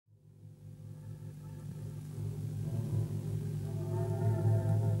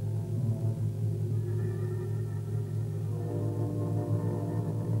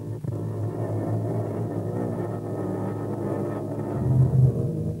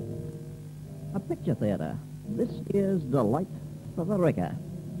picture theatre, this year's delight for the rigger.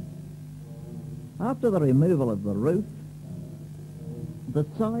 After the removal of the roof, the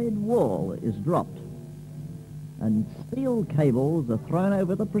side wall is dropped and steel cables are thrown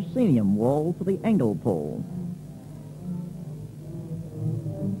over the proscenium wall for the angle pull.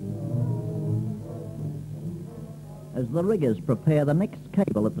 As the riggers prepare the next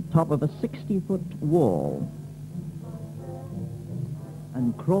cable at the top of a 60-foot wall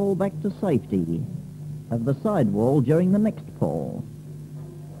and crawl back to safety of the side wall during the next pull.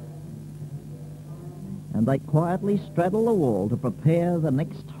 And they quietly straddle the wall to prepare the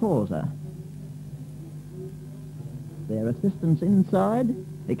next hawser. Their assistants inside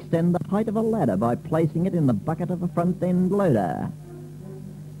extend the height of a ladder by placing it in the bucket of a front-end loader.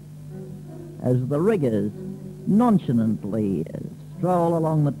 As the riggers nonchalantly stroll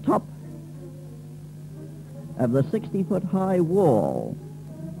along the top of the 60-foot high wall,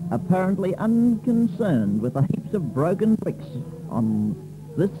 apparently unconcerned with the heaps of broken bricks on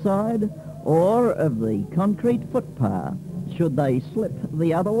this side or of the concrete footpath, should they slip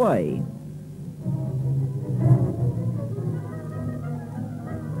the other way.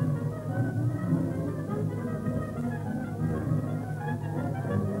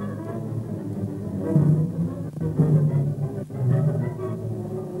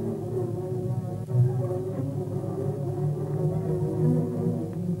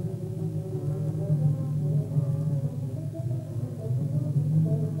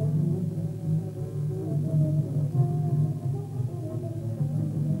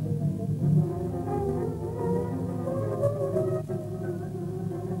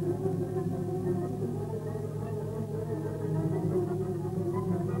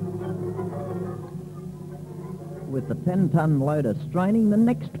 With the 10-ton loader straining, the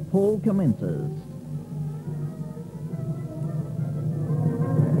next pull commences.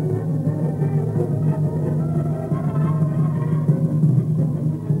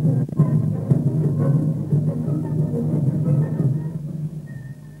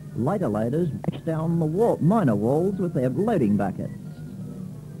 Later loaders bash down the minor walls with their loading buckets,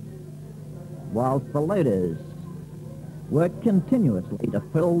 whilst the loaders work continuously to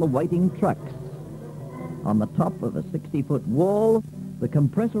fill the waiting trucks. On the top of a 60-foot wall, the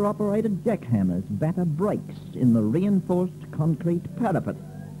compressor-operated jackhammers batter breaks in the reinforced concrete parapet.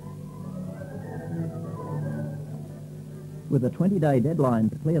 With a 20-day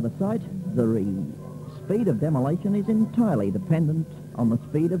deadline to clear the site, the speed of demolition is entirely dependent on the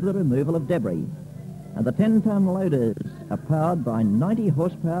speed of the removal of debris, and the 10-ton loaders are powered by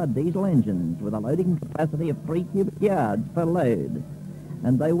 90-horsepower diesel engines with a loading capacity of 3 cubic yards per load,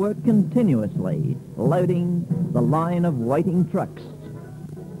 and they work continuously, loading the line of waiting trucks.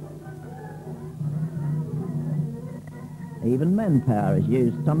 Even manpower is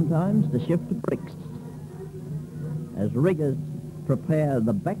used sometimes to shift bricks, as riggers prepare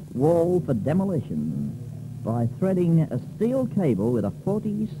the back wall for demolition by threading a steel cable with a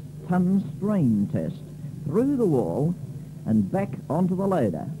 40-ton strain test through the wall and back onto the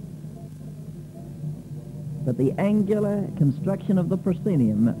loader. But the angular construction of the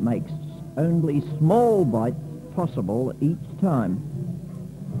proscenium makes only small bites possible each time.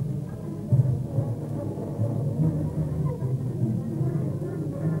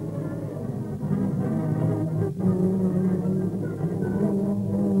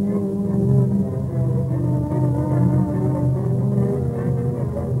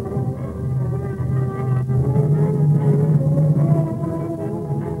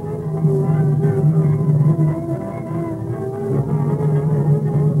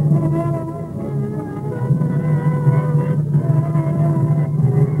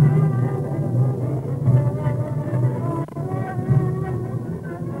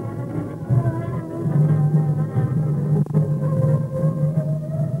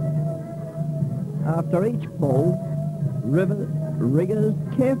 After each pull, riggers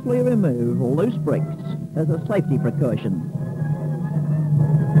carefully remove loose bricks as a safety precaution.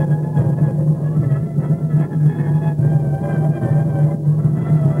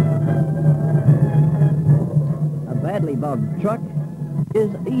 A badly bogged truck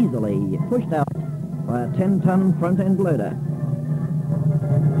is easily pushed out by a 10-ton front-end loader.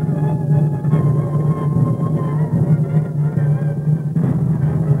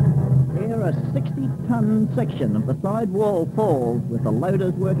 A 60-ton section of the side wall falls with the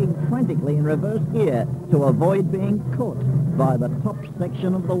loaders working frantically in reverse gear to avoid being caught by the top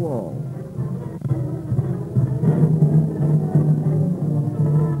section of the wall.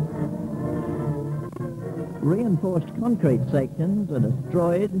 Reinforced concrete sections are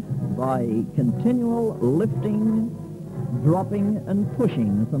destroyed by continual lifting dropping and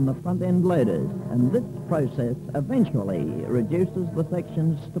pushing from the front end loaders, and this process eventually reduces the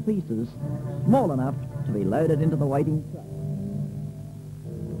sections to pieces small enough to be loaded into the waiting truck.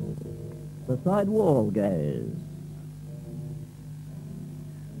 The side wall goes,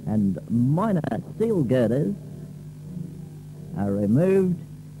 and minor steel girders are removed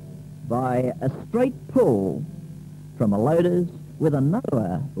by a straight pull from the loaders with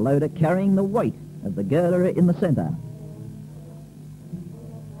another loader carrying the weight of the girder in the centre.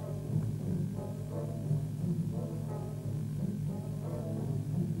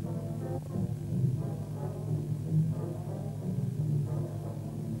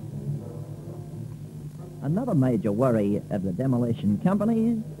 Another major worry of the demolition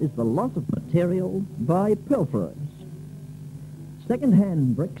companies is the loss of material by pilferers.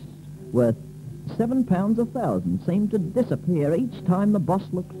 Second-hand bricks worth £7 a thousand seem to disappear each time the boss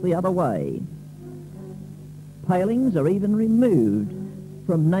looks the other way. Palings are even removed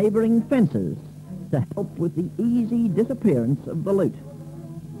from neighbouring fences to help with the easy disappearance of the loot.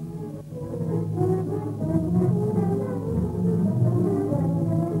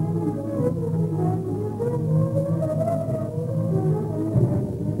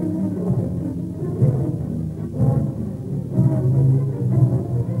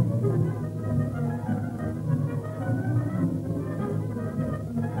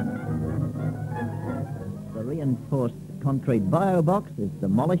 Reinforced concrete bio box is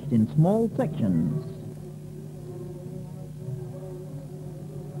demolished in small sections.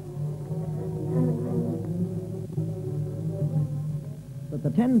 But the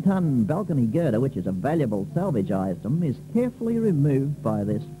 10-ton balcony girder, which is a valuable salvage item, is carefully removed by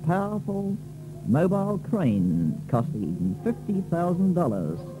this powerful mobile crane costing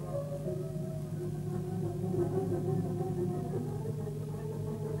 $50,000.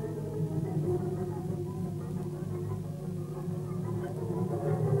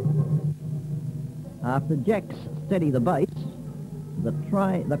 After jacks steady the base, the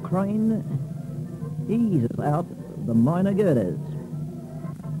crane eases out the minor girders.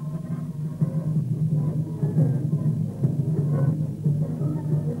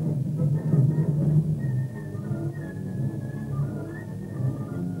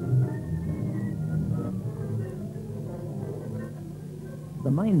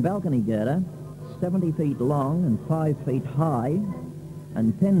 The main balcony girder, 70 feet long and 5 feet high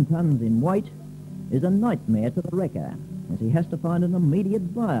and 10 tons in weight, is a nightmare to the wrecker, as he has to find an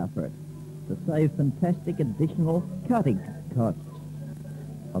immediate buyer for it to save fantastic additional cutting costs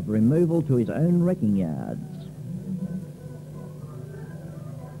of removal to his own wrecking yards.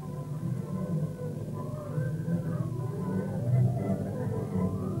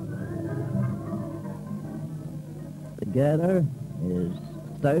 The girder is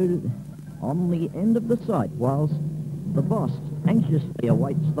stowed on the end of the site whilst the boss anxiously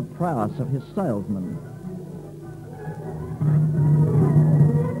awaits the prowess of his salesman.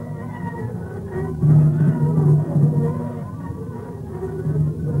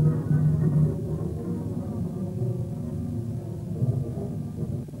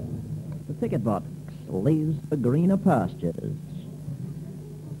 The ticket box leaves the greener pastures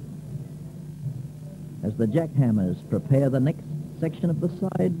as the jackhammers prepare the next section of the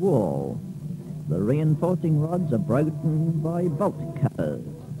side wall. The reinforcing rods are broken by bolt cutters.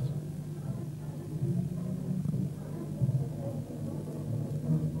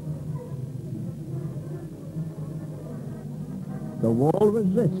 The wall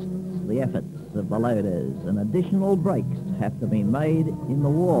resists the efforts of the loaders, and additional breaks have to be made in the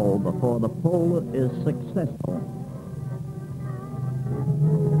wall before the pull is successful.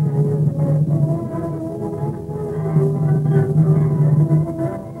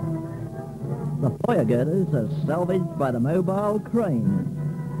 The foyer girders are salvaged by the mobile crane.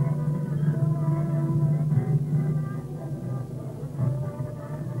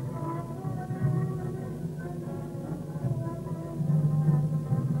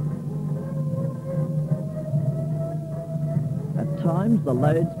 At times, the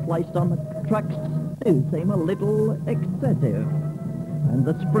loads placed on the trucks do seem a little excessive, and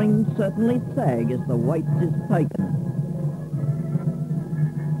the springs certainly sag as the weight is taken.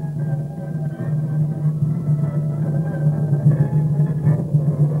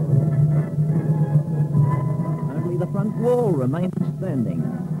 The front wall remains standing.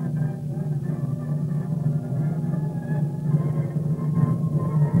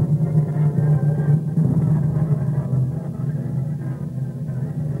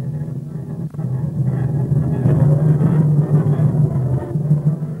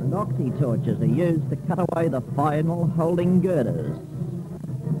 And oxy torches are used to cut away the final holding girders.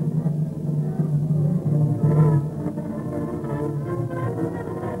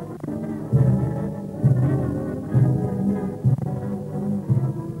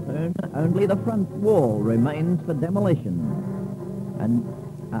 only the front wall remains for demolition, and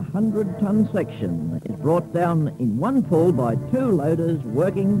a 100-ton section is brought down in one pull by two loaders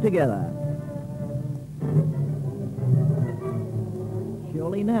working together.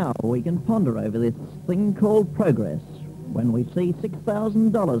 Surely now we can ponder over this thing called progress when we see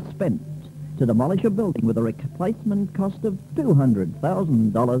 $6,000 spent to demolish a building with a replacement cost of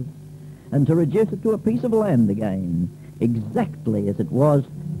 $200,000 and to reduce it to a piece of land again, exactly as it was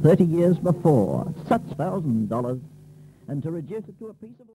 30 years before, such $1,000, and to reduce it to a piece of